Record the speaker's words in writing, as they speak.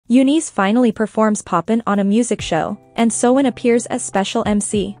UNIS finally performs Poppin on a music show, and Seowon appears as special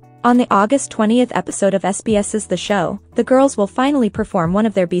MC. On the August 20th episode of SBS's The Show, the girls will finally perform one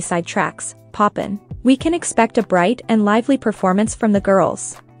of their B-side tracks, Poppin. We can expect a bright and lively performance from the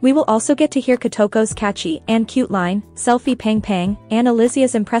girls. We will also get to hear Kotoko's catchy and cute line, selfie pang pang, and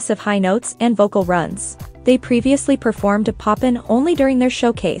Elisia's impressive high notes and vocal runs. They previously performed Poppin only during their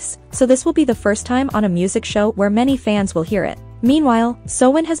showcase, so this will be the first time on a music show where many fans will hear it. Meanwhile,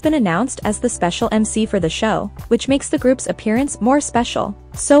 Seowon has been announced as the special MC for the show, which makes the group's appearance more special.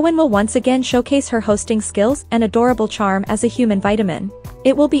 Seowon will once again showcase her hosting skills and adorable charm as a human vitamin.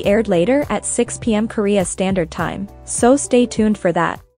 It will be aired later at 6 p.m. Korea Standard Time, so stay tuned for that.